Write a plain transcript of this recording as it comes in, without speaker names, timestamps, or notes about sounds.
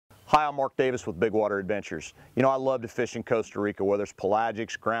Hi, I'm Mark Davis with Big Water Adventures. You know, I love to fish in Costa Rica, whether it's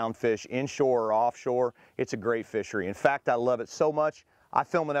pelagics, ground fish, inshore or offshore. It's a great fishery. In fact, I love it so much, I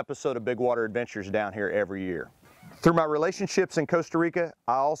film an episode of Big Water Adventures down here every year. Through my relationships in Costa Rica,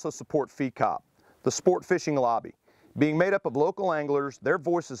 I also support FICOP, the sport fishing lobby. Being made up of local anglers, their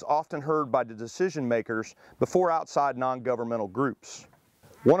voice is often heard by the decision makers before outside non-governmental groups.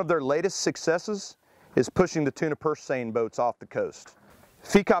 One of their latest successes is pushing the tuna purse seine boats off the coast.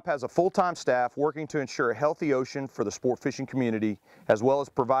 FICOP has a full-time staff working to ensure a healthy ocean for the sport fishing community, as well as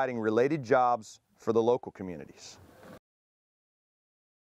providing related jobs for the local communities.